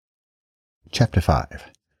Chapter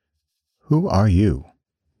 5. Who are you?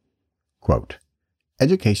 Quote,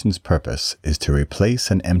 Education's purpose is to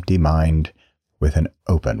replace an empty mind with an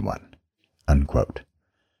open one. Unquote.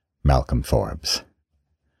 Malcolm Forbes.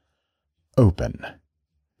 Open.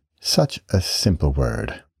 Such a simple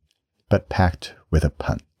word, but packed with a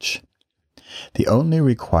punch. The only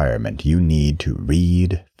requirement you need to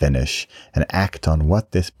read, finish, and act on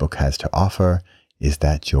what this book has to offer is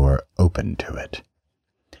that you're open to it.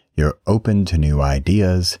 You're open to new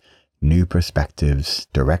ideas, new perspectives,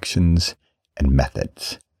 directions, and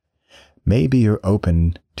methods. Maybe you're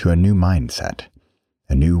open to a new mindset,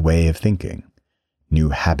 a new way of thinking, new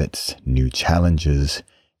habits, new challenges,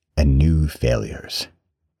 and new failures.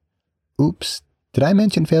 Oops, did I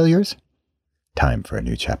mention failures? Time for a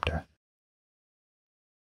new chapter.